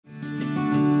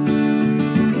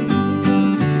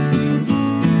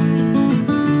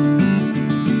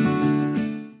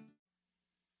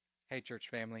Hey, church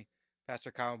family. Pastor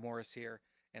Kyle Morris here,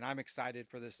 and I'm excited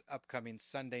for this upcoming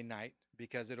Sunday night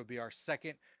because it'll be our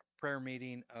second prayer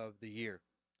meeting of the year.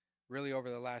 Really, over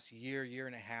the last year, year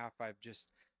and a half, I've just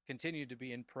continued to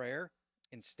be in prayer,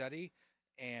 in study,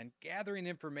 and gathering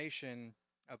information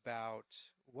about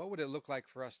what would it look like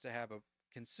for us to have a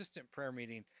consistent prayer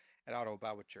meeting at Ottawa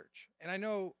Bible Church. And I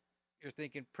know you're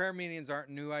thinking prayer meetings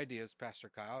aren't new ideas, Pastor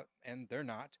Kyle, and they're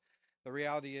not. The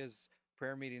reality is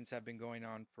prayer meetings have been going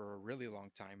on for a really long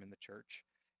time in the church.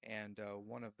 And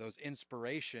one of those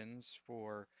inspirations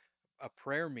for a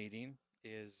prayer meeting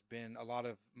has been a lot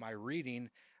of my reading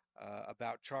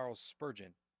about Charles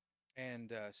Spurgeon.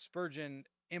 And Spurgeon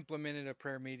implemented a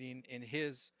prayer meeting in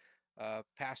his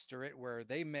pastorate where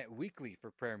they met weekly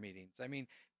for prayer meetings. I mean,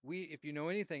 if you know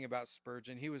anything about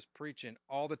Spurgeon, he was preaching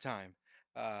all the time,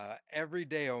 every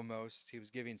day almost. He was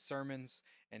giving sermons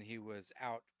and he was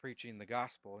out preaching the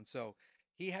gospel. And so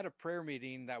he had a prayer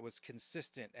meeting that was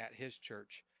consistent at his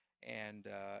church. And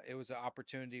it was an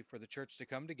opportunity for the church to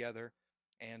come together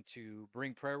and to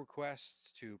bring prayer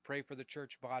requests, to pray for the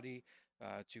church body,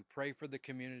 to pray for the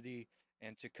community,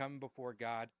 and to come before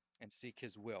God and seek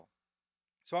His will.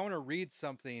 So I want to read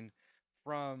something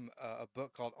from a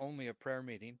book called Only a Prayer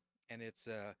Meeting, and it's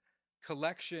a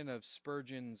collection of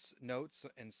Spurgeon's notes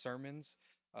and sermons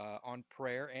on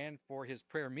prayer and for his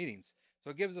prayer meetings. So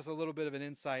it gives us a little bit of an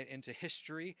insight into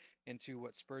history, into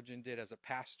what Spurgeon did as a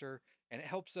pastor, and it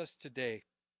helps us today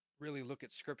really look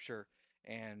at Scripture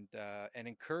and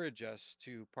encourage us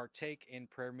to partake in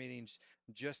prayer meetings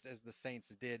just as the saints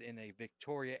did in a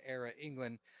Victoria era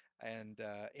England and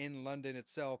in London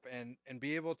itself, and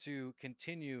be able to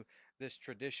continue this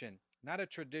tradition, not a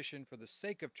tradition for the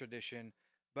sake of tradition,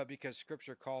 but because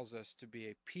Scripture calls us to be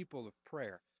a people of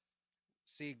prayer.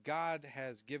 See, God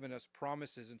has given us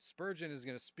promises, and Spurgeon is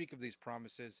going to speak of these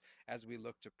promises as we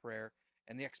look to prayer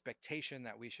and the expectation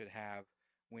that we should have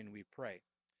when we pray.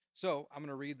 So I'm going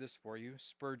to read this for you.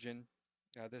 Spurgeon,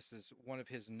 this is one of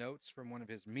his notes from one of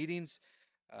his meetings,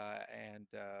 and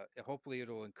hopefully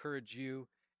it'll encourage you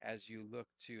as you look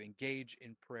to engage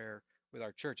in prayer with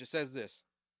our church. It says this: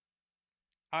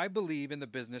 I believe in the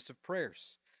business of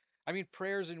prayers. I mean,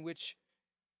 prayers in which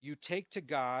you take to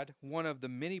God one of the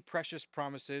many precious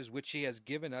promises which He has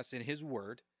given us in His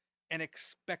Word and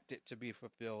expect it to be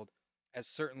fulfilled as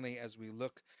certainly as we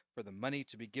look for the money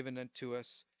to be given unto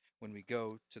us when we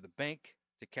go to the bank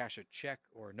to cash a check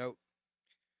or a note.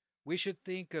 We should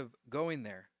think of going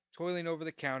there, toiling over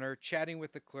the counter, chatting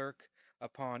with the clerk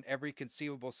upon every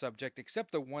conceivable subject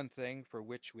except the one thing for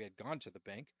which we had gone to the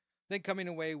bank, then coming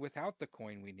away without the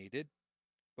coin we needed.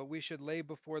 But we should lay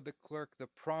before the clerk the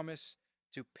promise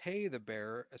to pay the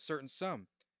bearer a certain sum,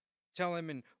 tell him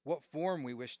in what form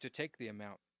we wish to take the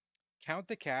amount, count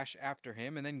the cash after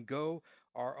him, and then go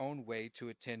our own way to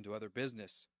attend to other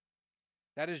business.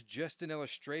 That is just an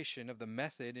illustration of the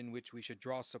method in which we should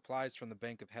draw supplies from the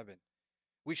bank of heaven.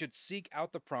 We should seek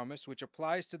out the promise which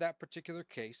applies to that particular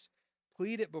case,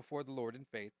 plead it before the Lord in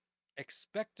faith,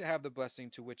 expect to have the blessing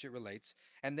to which it relates,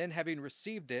 and then, having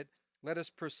received it, let us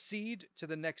proceed to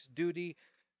the next duty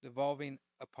devolving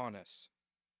upon us.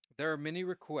 There are many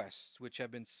requests which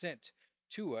have been sent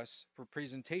to us for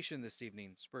presentation this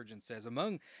evening, Spurgeon says.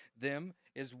 Among them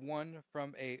is one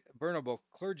from a venerable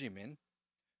clergyman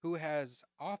who has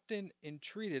often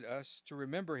entreated us to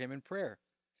remember him in prayer,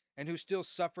 and who still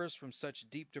suffers from such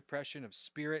deep depression of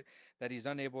spirit that he is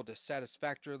unable to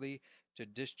satisfactorily to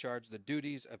discharge the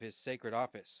duties of his sacred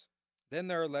office. Then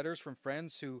there are letters from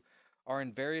friends who are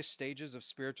in various stages of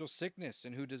spiritual sickness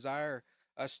and who desire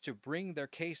us to bring their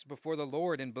case before the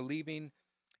Lord in believing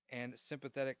and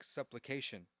sympathetic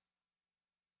supplication.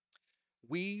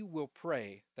 We will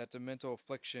pray that the mental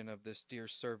affliction of this dear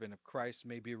servant of Christ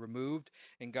may be removed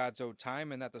in God's own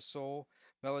time, and that the soul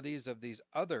melodies of these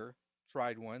other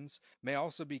tried ones may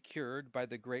also be cured by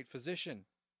the great physician.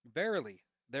 Verily,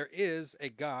 there is a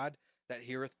God that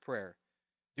heareth prayer.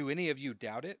 Do any of you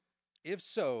doubt it? If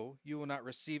so, you will not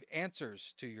receive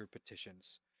answers to your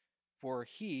petitions. For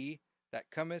he that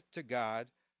cometh to God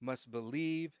must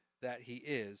believe that he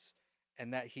is,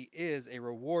 and that he is a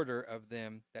rewarder of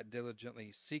them that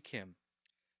diligently seek him.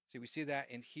 See, we see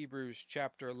that in Hebrews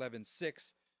chapter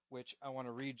 11:6, which I want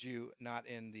to read you not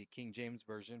in the King James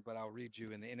Version, but I'll read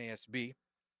you in the NASB.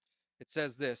 It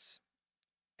says this: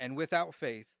 And without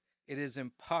faith it is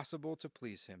impossible to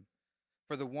please him.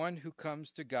 For the one who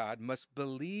comes to God must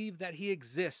believe that he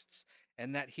exists,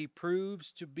 and that he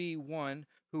proves to be one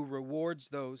who rewards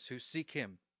those who seek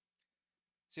him.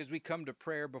 See, as we come to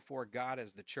prayer before God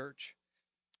as the church,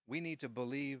 we need to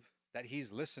believe that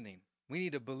he's listening. We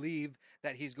need to believe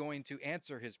that he's going to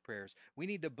answer his prayers. We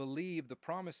need to believe the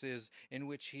promises in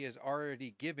which he has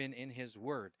already given in his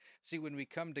word. See, when we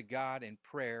come to God in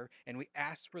prayer and we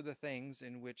ask for the things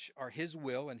in which are his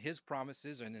will and his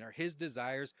promises and are his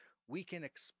desires, we can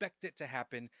expect it to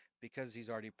happen because he's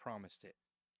already promised it.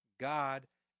 God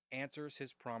answers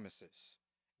his promises.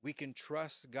 We can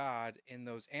trust God in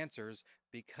those answers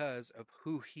because of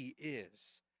who he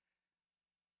is.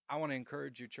 I want to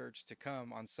encourage you, church, to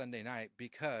come on Sunday night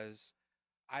because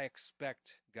I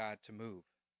expect God to move.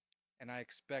 And I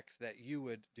expect that you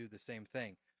would do the same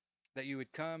thing, that you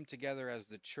would come together as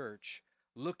the church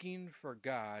looking for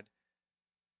God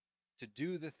to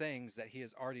do the things that he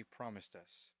has already promised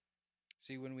us.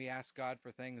 See, when we ask God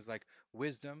for things like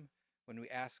wisdom, when we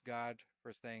ask God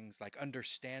for things like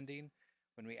understanding,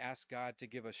 when we ask God to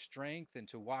give us strength and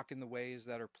to walk in the ways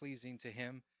that are pleasing to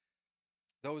him,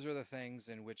 those are the things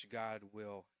in which God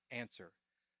will answer.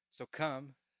 So come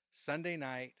Sunday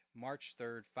night, March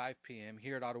 3rd, 5 p.m.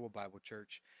 here at Ottawa Bible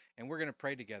Church, and we're going to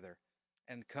pray together.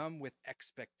 And come with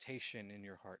expectation in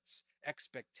your hearts,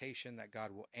 expectation that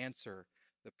God will answer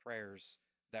the prayers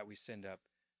that we send up,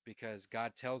 because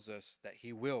God tells us that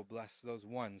he will bless those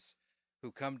ones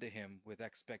who come to him with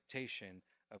expectation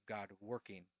of God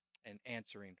working and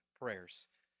answering prayers.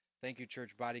 Thank you,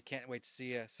 church body. Can't wait to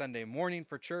see you Sunday morning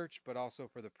for church, but also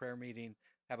for the prayer meeting.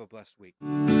 Have a blessed week.